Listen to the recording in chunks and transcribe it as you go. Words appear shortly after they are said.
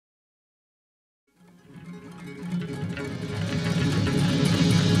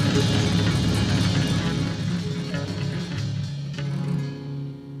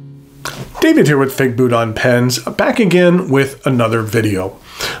David here with Figboot on Pens, back again with another video.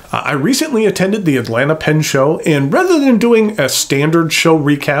 I recently attended the Atlanta Pen Show, and rather than doing a standard show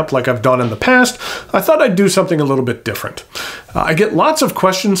recap like I've done in the past, I thought I'd do something a little bit different. I get lots of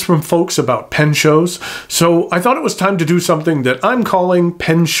questions from folks about pen shows, so I thought it was time to do something that I'm calling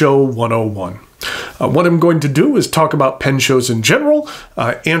Pen Show 101. What I'm going to do is talk about pen shows in general,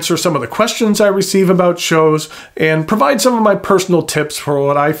 answer some of the questions I receive about shows, and provide some of my personal tips for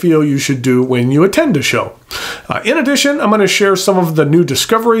what I feel you should do when you attend a show. In addition, I'm going to share some of the new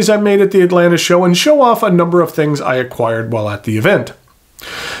discoveries I made at the Atlanta show and show off a number of things I acquired while at the event.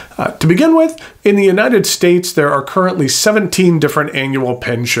 To begin with, in the United States, there are currently 17 different annual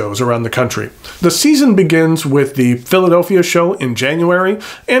pen shows around the country. The season begins with the Philadelphia show in January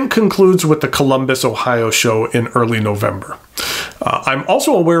and concludes with the Columbus, Ohio show in early November. I'm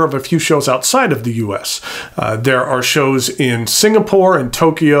also aware of a few shows outside of the US. There are shows in Singapore and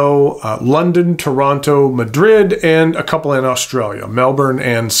Tokyo, London, Toronto, Madrid, and a couple in Australia, Melbourne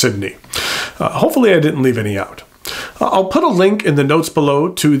and Sydney. Hopefully I didn't leave any out. I'll put a link in the notes below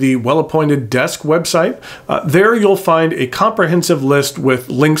to the Well-Appointed Desk website. There you'll find a comprehensive list with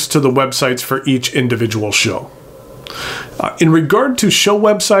links to the websites for each individual show. In regard to show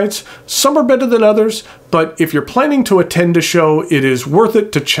websites, some are better than others, but if you're planning to attend a show, it is worth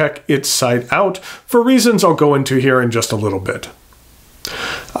it to check its site out for reasons I'll go into here in just a little bit.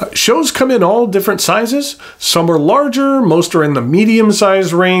 Shows come in all different sizes. Some are larger, most are in the medium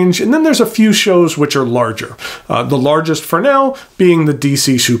size range, and then there's a few shows which are larger. The largest for now being the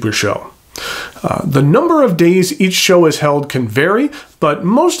DC Super Show. The number of days each show is held can vary, but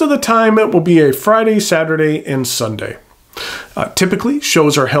most of the time it will be a Friday, Saturday, and Sunday. Typically,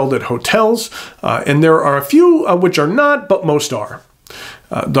 shows are held at hotels, and there are a few which are not, but most are.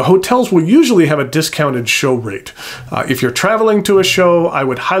 The hotels will usually have a discounted show rate. If you're traveling to a show, I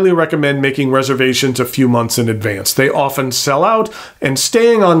would highly recommend making reservations a few months in advance. They often sell out, and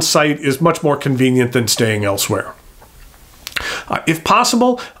staying on site is much more convenient than staying elsewhere. If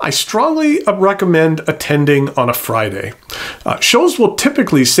possible, I strongly recommend attending on a Friday. Shows will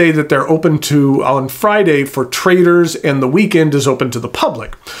typically say that they're open on Friday for traders and the weekend is open to the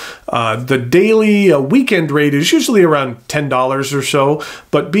public. The daily weekend rate is usually around $10 or so,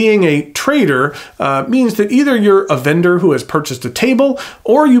 but being a trader means that either you're a vendor who has purchased a table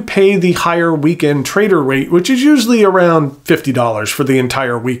or you pay the higher weekend trader rate, which is usually around $50 for the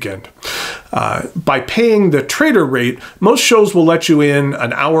entire weekend. By paying the trader rate, most shows will let you in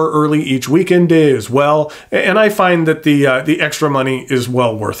an hour early each weekend day as well, and I find that the extra money is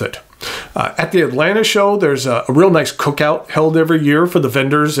well worth it. At the Atlanta show, there's a real nice cookout held every year for the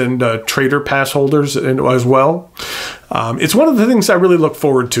vendors and trader pass holders as well. It's one of the things I really look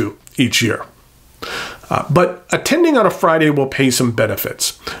forward to each year. But attending on a Friday will pay some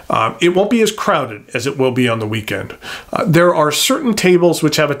benefits. It won't be as crowded as it will be on the weekend. There are certain tables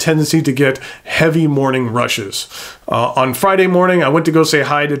which have a tendency to get heavy morning rushes. On Friday morning, I went to go say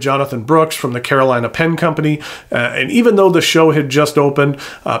hi to Jonathan Brooks from the Carolina Pen Company, and even though the show had just opened,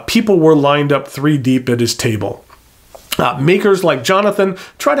 people were lined up 3 deep at his table. Makers like Jonathan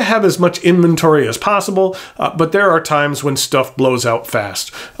try to have as much inventory as possible, but there are times when stuff blows out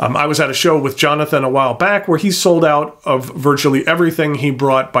fast. I was at a show with Jonathan a while back where he sold out of virtually everything he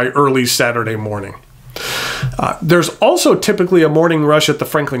brought by early Saturday morning. There's also typically a morning rush at the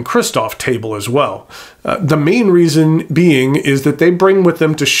Franklin Christoph table as well. The main reason being is that they bring with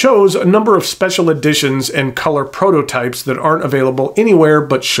them to shows a number of special editions and color prototypes that aren't available anywhere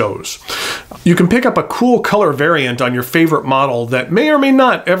but shows. You can pick up a cool color variant on your favorite model that may or may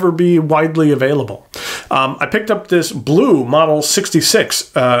not ever be widely available. I picked up this blue Model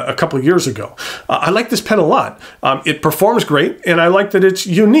 66 a couple years ago. I like this pen a lot. It performs great, and I like that it's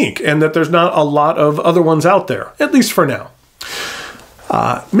unique and that there's not a lot of other ones out there, at least for now.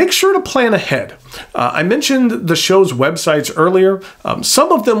 Make sure to plan ahead. I mentioned the show's websites earlier.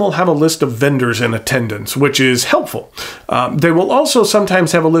 Some of them will have a list of vendors in attendance, which is helpful. They will also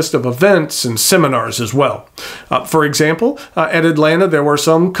sometimes have a list of events and seminars as well. For example, at Atlanta, there were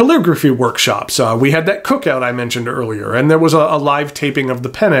some calligraphy workshops. We had that cookout I mentioned earlier, and there was a live taping of the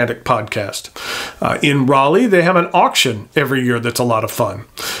Pen Addict podcast. In Raleigh, they have an auction every year that's a lot of fun.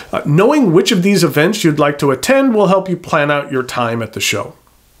 Knowing which of these events you'd like to attend will help you plan out your time at the show.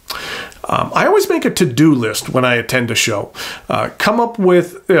 I always make a to-do list when I attend a show. Come up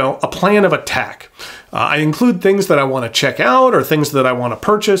with a plan of attack. I include things that I want to check out or things that I want to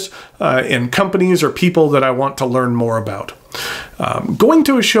purchase and companies or people that I want to learn more about. Going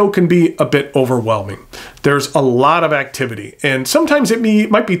to a show can be a bit overwhelming. There's a lot of activity, and sometimes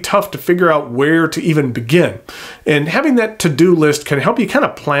it might be tough to figure out where to even begin. And having that to-do list can help you kind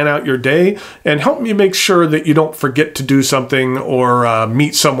of plan out your day and help you make sure that you don't forget to do something or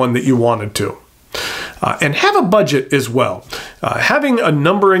meet someone that you wanted to. And have a budget as well. Having a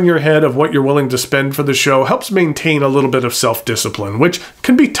number in your head of what you're willing to spend for the show helps maintain a little bit of self-discipline, which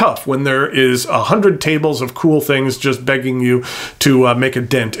can be tough when there is 100 tables of cool things just begging you to make a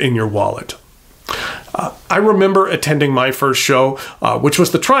dent in your wallet. I remember attending my first show, which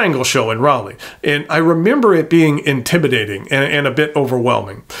was the Triangle Show in Raleigh, and I remember it being intimidating and a bit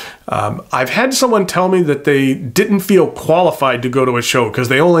overwhelming. I've had someone tell me that they didn't feel qualified to go to a show because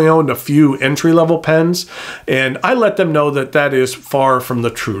they only owned a few entry-level pens, and I let them know that that is far from the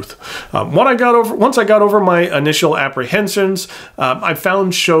truth. Once I got over my initial apprehensions, I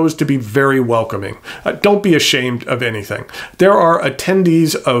found shows to be very welcoming. Don't be ashamed of anything. There are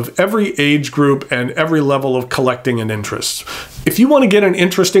attendees of every age group and every level of collecting and interests. If you want to get an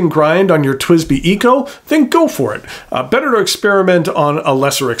interesting grind on your TWSBI Eco, then go for it. Better to experiment on a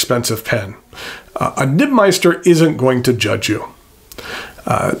lesser expensive pen. A Nibmeister isn't going to judge you.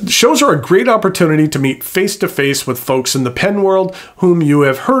 Shows are a great opportunity to meet face-to-face with folks in the pen world whom you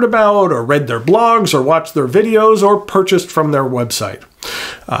have heard about or read their blogs or watched their videos or purchased from their website.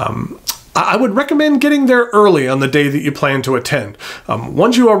 I would recommend getting there early on the day that you plan to attend.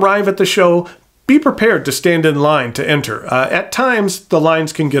 Once you arrive at the show, be prepared to stand in line to enter. At times, the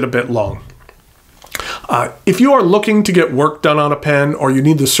lines can get a bit long. If you are looking to get work done on a pen or you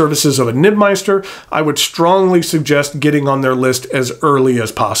need the services of a Nibmeister, I would strongly suggest getting on their list as early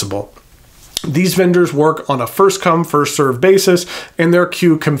as possible. These vendors work on a first-come, first-served basis, and their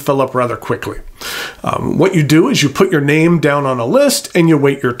queue can fill up rather quickly. What you do is you put your name down on a list and you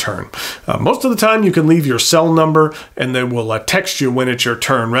wait your turn. Most of the time you can leave your cell number and they will text you when it's your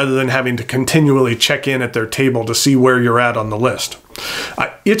turn rather than having to continually check in at their table to see where you're at on the list.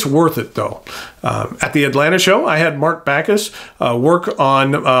 It's worth it though. At the Atlanta show, I had Mark Backus work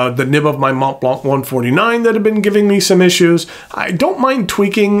on the nib of my Mont Blanc 149 that had been giving me some issues. I don't mind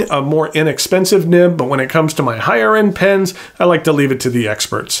tweaking a more inexpensive nib, but when it comes to my higher end pens, I like to leave it to the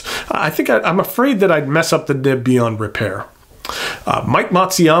experts. I'm afraid that I'd mess up the nib beyond repair. Mike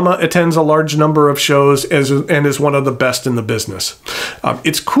Matsuyama attends a large number of shows and is one of the best in the business.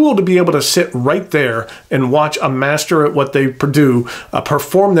 It's cool to be able to sit right there and watch a master at what they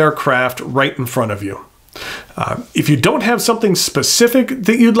perform their craft right in front of you. If you don't have something specific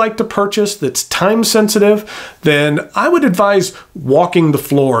that you'd like to purchase that's time sensitive, then I would advise walking the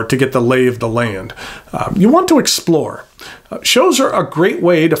floor to get the lay of the land. You want to explore. Shows are a great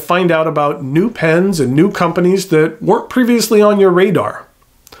way to find out about new pens and new companies that weren't previously on your radar.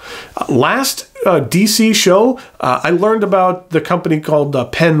 Last DC show, I learned about the company called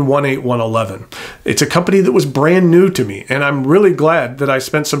Pen 18111. It's a company that was brand new to me, and I'm really glad that I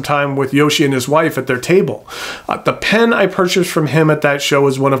spent some time with Yoshi and his wife at their table. The pen I purchased from him at that show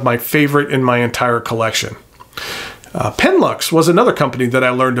is one of my favorite in my entire collection. Penlux was another company that I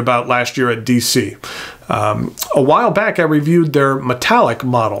learned about last year at DC. A while back, I reviewed their metallic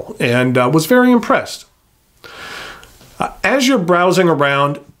model and was very impressed. As you're browsing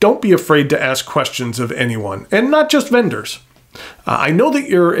around, don't be afraid to ask questions of anyone, and not just vendors. I know that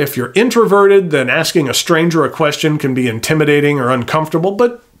if you're introverted, then asking a stranger a question can be intimidating or uncomfortable,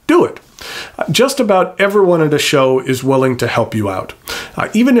 but do it. Just about everyone at a show is willing to help you out,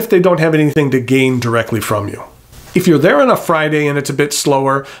 even if they don't have anything to gain directly from you. If you're there on a Friday and it's a bit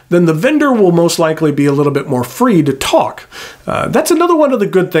slower, then the vendor will most likely be a little bit more free to talk. That's another one of the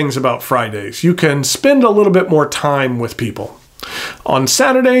good things about Fridays. You can spend a little bit more time with people. On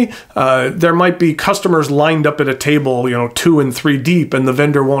Saturday, there might be customers lined up at a table, 2 and 3 deep, and the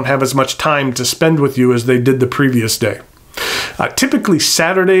vendor won't have as much time to spend with you as they did the previous day. Typically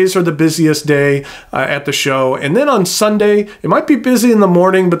Saturdays are the busiest day at the show, and then on Sunday it might be busy in the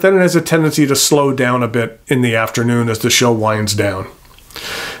morning, but then it has a tendency to slow down a bit in the afternoon as the show winds down.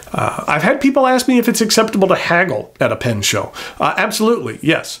 I've had people ask me if it's acceptable to haggle at a pen show. Absolutely,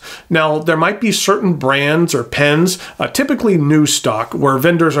 yes. Now, there might be certain brands or pens, typically new stock, where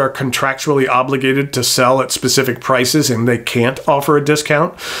vendors are contractually obligated to sell at specific prices and they can't offer a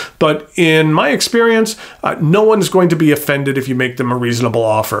discount. But in my experience, no one's going to be offended if you make them a reasonable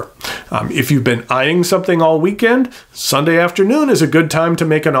offer. If you've been eyeing something all weekend, Sunday afternoon is a good time to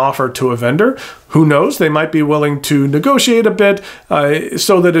make an offer to a vendor. Who knows, they might be willing to negotiate a bit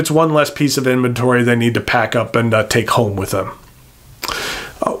so that it's one less piece of inventory they need to pack up and take home with them.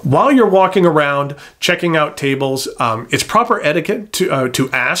 While you're walking around, checking out tables, it's proper etiquette to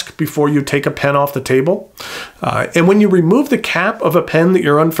ask before you take a pen off the table. And when you remove the cap of a pen that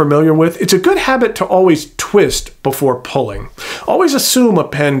you're unfamiliar with, it's a good habit to always twist before pulling. Always assume a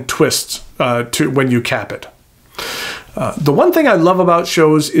pen twists when you cap it. The one thing I love about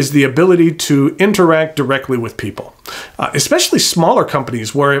shows is the ability to interact directly with people, especially smaller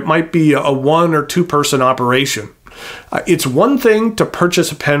companies where it might be a 1 or 2 person operation. It's one thing to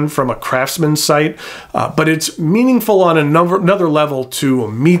purchase a pen from a craftsman site, but it's meaningful on another level to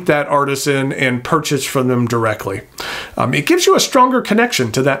meet that artisan and purchase from them directly. It gives you a stronger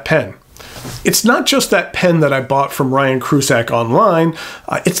connection to that pen. It's not just that pen that I bought from Ryan Krusak online,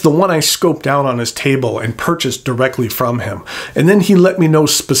 it's the one I scoped out on his table and purchased directly from him. And then he let me know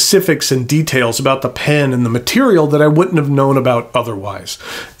specifics and details about the pen and the material that I wouldn't have known about otherwise.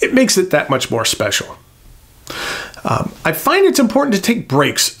 It makes it that much more special. I find it's important to take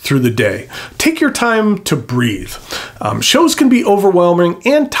breaks through the day. Take your time to breathe. Shows can be overwhelming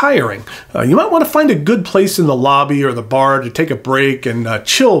and tiring. You might want to find a good place in the lobby or the bar to take a break and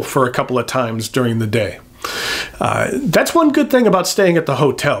chill for a couple of times during the day. That's one good thing about staying at the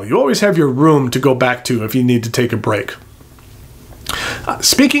hotel. You always have your room to go back to if you need to take a break.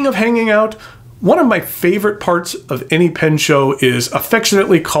 Speaking of hanging out, one of my favorite parts of any pen show is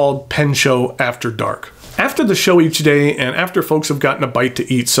affectionately called Pen Show After Dark. After the show each day and after folks have gotten a bite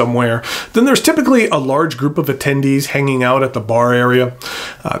to eat somewhere, then there's typically a large group of attendees hanging out at the bar area.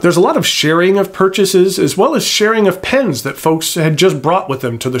 There's a lot of sharing of purchases as well as sharing of pens that folks had just brought with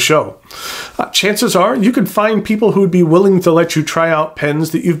them to the show. Chances are you could find people who would be willing to let you try out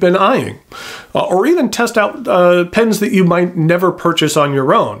pens that you've been eyeing, or even test out pens that you might never purchase on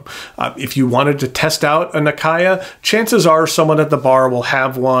your own. If you wanted to test out a Nakaya, chances are someone at the bar will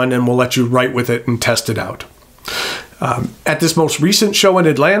have one and will let you write with it and test it out. At this most recent show in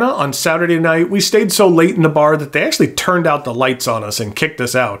Atlanta on Saturday night, we stayed so late in the bar that they actually turned out the lights on us and kicked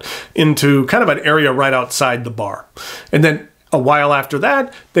us out into kind of an area right outside the bar. And then a while after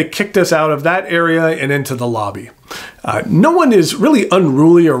that, they kicked us out of that area and into the lobby. No one is really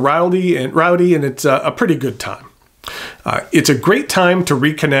unruly or rowdy, and it's a pretty good time. It's a great time to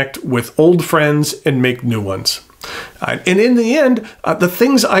reconnect with old friends and make new ones. And in the end, the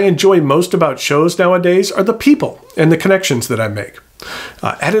things I enjoy most about shows nowadays are the people and the connections that I make.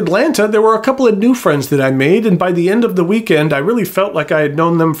 At Atlanta, there were a couple of new friends that I made, and by the end of the weekend, I really felt like I had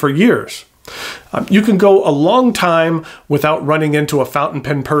known them for years. You can go a long time without running into a fountain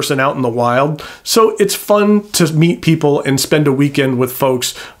pen person out in the wild, so it's fun to meet people and spend a weekend with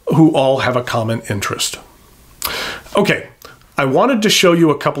folks who all have a common interest. Okay. I wanted to show you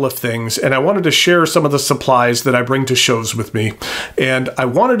a couple of things, and I wanted to share some of the supplies that I bring to shows with me, and I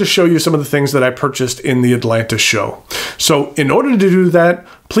wanted to show you some of the things that I purchased in the Atlanta show. So in order to do that,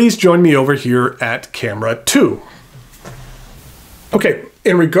 please join me over here at camera 2. Okay,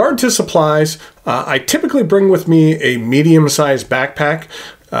 in regard to supplies, I typically bring with me a medium-sized backpack.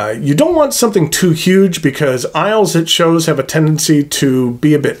 You don't want something too huge because aisles at shows have a tendency to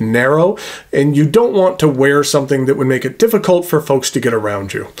be a bit narrow, and you don't want to wear something that would make it difficult for folks to get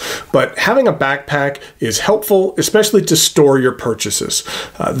around you. But having a backpack is helpful, especially to store your purchases.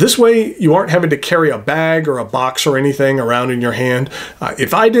 This way, you aren't having to carry a bag or a box or anything around in your hand.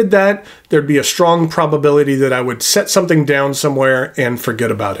 If I did that, there'd be a strong probability that I would set something down somewhere and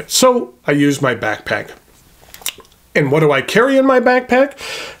forget about it. So I use my backpack. And what do I carry in my backpack?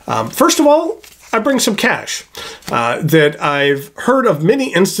 First of all, I bring some cash. That I've heard of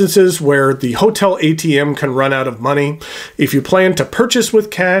many instances where the hotel ATM can run out of money. If you plan to purchase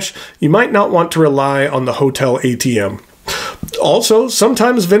with cash, you might not want to rely on the hotel ATM. Also,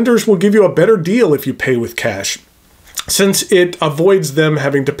 sometimes vendors will give you a better deal if you pay with cash, since it avoids them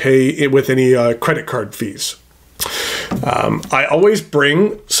having to pay it with any credit card fees. I always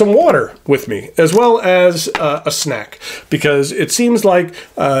bring some water with me, as well as a snack, because it seems like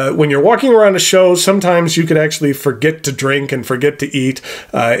when you're walking around a show, sometimes you could actually forget to drink and forget to eat,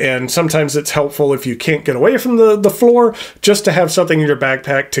 and sometimes it's helpful if you can't get away from the floor, just to have something in your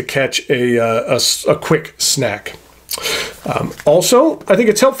backpack to catch a quick snack. Also, I think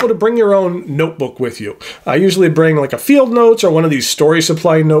it's helpful to bring your own notebook with you. I usually bring like a field notes or one of these story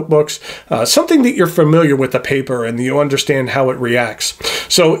supply notebooks, something that you're familiar with the paper and you understand how it reacts.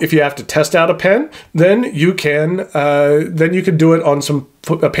 So if you have to test out a pen, then you can do it on some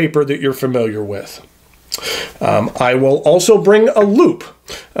paper that you're familiar with. I will also bring a loop.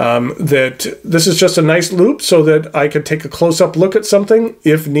 This is just a nice loop so that I can take a close-up look at something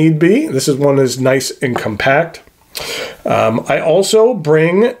if need be. This is one that's nice and compact. I also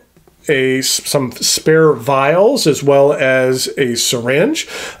bring some spare vials as well as a syringe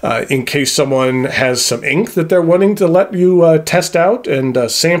in case someone has some ink that they're wanting to let you test out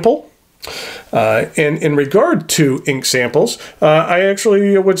and sample. And in regard to ink samples, I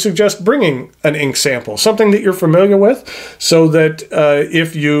actually would suggest bringing an ink sample, something that you're familiar with, so that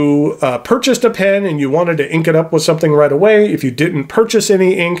if you purchased a pen and you wanted to ink it up with something right away, if you didn't purchase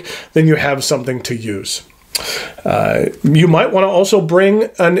any ink, then you have something to use. You might want to also bring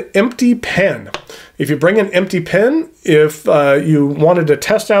an empty pen. If you bring an empty pen, if you wanted to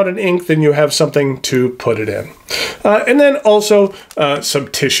test out an ink, then you have something to put it in. And then also some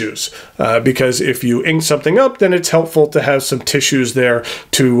tissues, because if you ink something up, then it's helpful to have some tissues there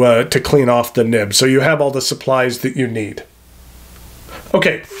to clean off the nib. So you have all the supplies that you need.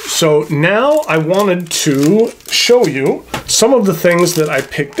 Okay, so now I wanted to show you some of the things that I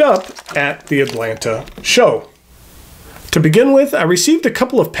picked up at the Atlanta show. To begin with, I received a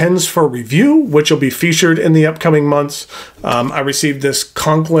couple of pens for review, which will be featured in the upcoming months. I received this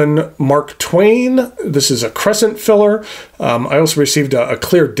Conklin Mark Twain. This is a crescent filler. I also received a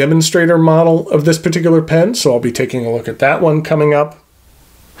clear demonstrator model of this particular pen, so I'll be taking a look at that one coming up.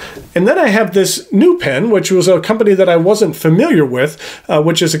 And then I have this new pen, which was a company that I wasn't familiar with,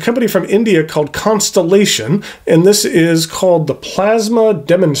 which is a company from India called Constellation, and this is called the Plasma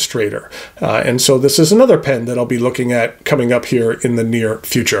Demonstrator. And so this is another pen that I'll be looking at coming up here in the near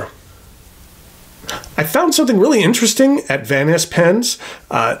future. I found something really interesting at Van Ness Pens.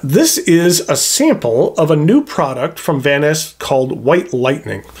 This is a sample of a new product from Van Ness called White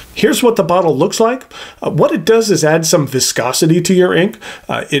Lightning. Here's what the bottle looks like. What it does is add some viscosity to your ink.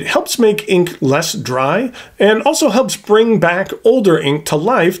 It helps make ink less dry and also helps bring back older ink to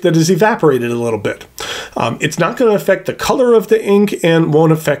life that has evaporated a little bit. It's not going to affect the color of the ink and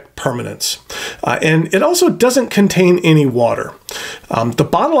won't affect permanence. And it also doesn't contain any water. The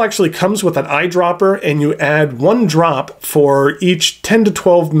bottle actually comes with an eyedropper, and you add 1 drop for each 10 to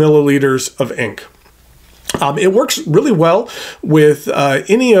 12 milliliters of ink. It works really well with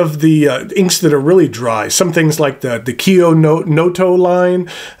any of the inks that are really dry. Some things like the Kyo Noto line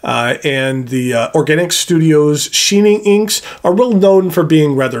and the Organic Studios Sheening inks are well known for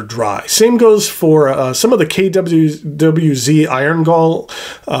being rather dry. Same goes for some of the KWZ Iron Gall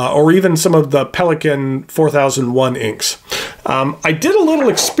or even some of the Pelican 4001 inks. I did a little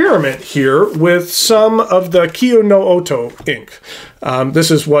experiment here with some of the Kyo no Oto ink.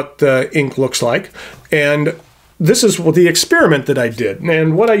 This is what the ink looks like, and this is the experiment that I did.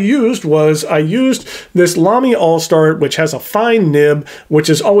 And what I used was this Lamy All-Star, which has a fine nib, which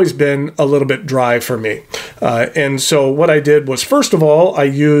has always been a little bit dry for me. And so what I did was, first of all, I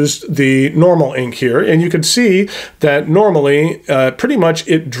used the normal ink here, and you can see that normally pretty much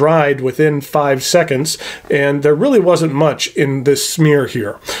it dried within 5 seconds, and there really wasn't much in this smear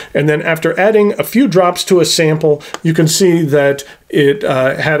here. And then after adding a few drops to a sample, you can see that it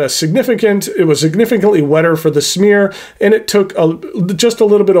was significantly wetter for the smear, and it took just a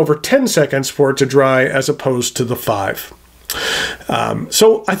little bit over 10 seconds for it to dry as opposed to the 5.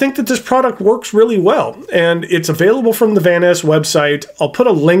 So I think that this product works really well, and it's available from the Van Ness website. I'll put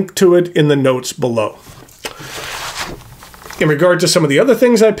a link to it in the notes below. In regard to some of the other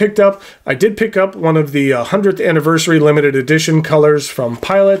things I picked up, I did pick up one of the 100th anniversary limited edition colors from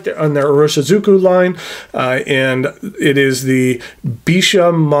Pilot on their Uroshizuku line, and it is the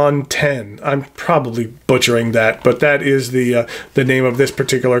Bisha Monten. I'm probably butchering that, but that is the name of this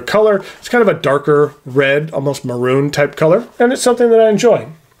particular color. It's kind of a darker red, almost maroon type color, and it's something that I enjoy.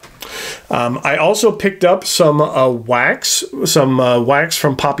 I also picked up some wax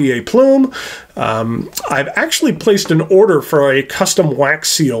from Papier Plume. I've actually placed an order for a custom wax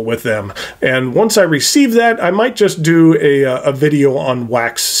seal with them, and once I receive that, I might just do a video on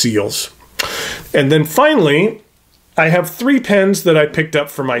wax seals. And then finally, I have 3 pens that I picked up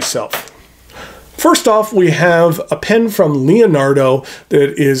for myself. First off, we have a pen from Leonardo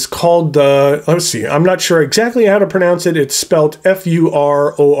that is called, let's see, I'm not sure exactly how to pronounce it. It's spelled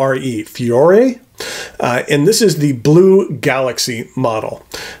F-U-R-O-R-E, Fiore. And this is the Blue Galaxy model.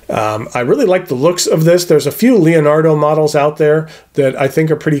 I really like the looks of this. There's a few Leonardo models out there that I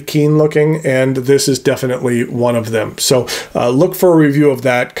think are pretty keen looking, and this is definitely one of them. So look for a review of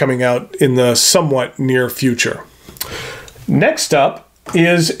that coming out in the somewhat near future. Next up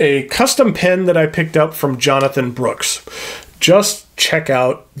is a custom pen that I picked up from Jonathan Brooks. Just check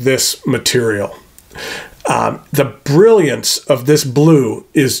out this material. The brilliance of this blue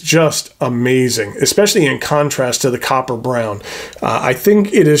is just amazing, especially in contrast to the copper brown. I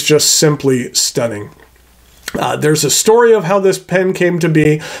think it is just simply stunning. There's a story of how this pen came to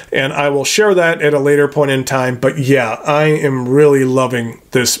be, and I will share that at a later point in time. But yeah, I am really loving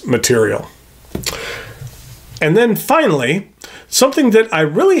this material. And then finally, something that I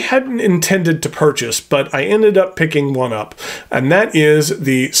really hadn't intended to purchase, but I ended up picking one up, and that is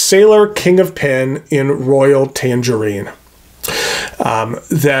the Sailor King of Pen in Royal Tangerine.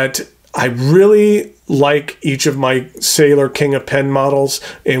 That I really like each of my Sailor King of Pen models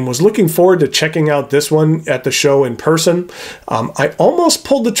and was looking forward to checking out this one at the show in person. I almost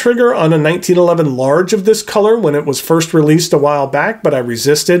pulled the trigger on a 1911 large of this color when it was first released a while back, but I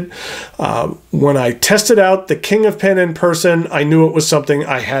resisted. When I tested out the King of Pen in person, I knew it was something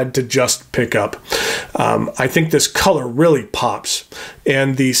I had to just pick up. I think this color really pops.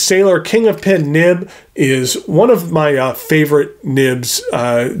 And the Sailor King of Pen nib is one of my favorite nibs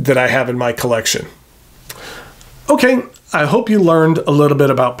that I have in my collection. Okay, I hope you learned a little bit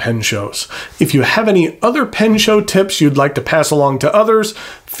about pen shows. If you have any other pen show tips you'd like to pass along to others,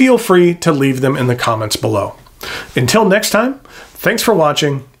 feel free to leave them in the comments below. Until next time, thanks for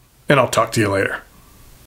watching, and I'll talk to you later.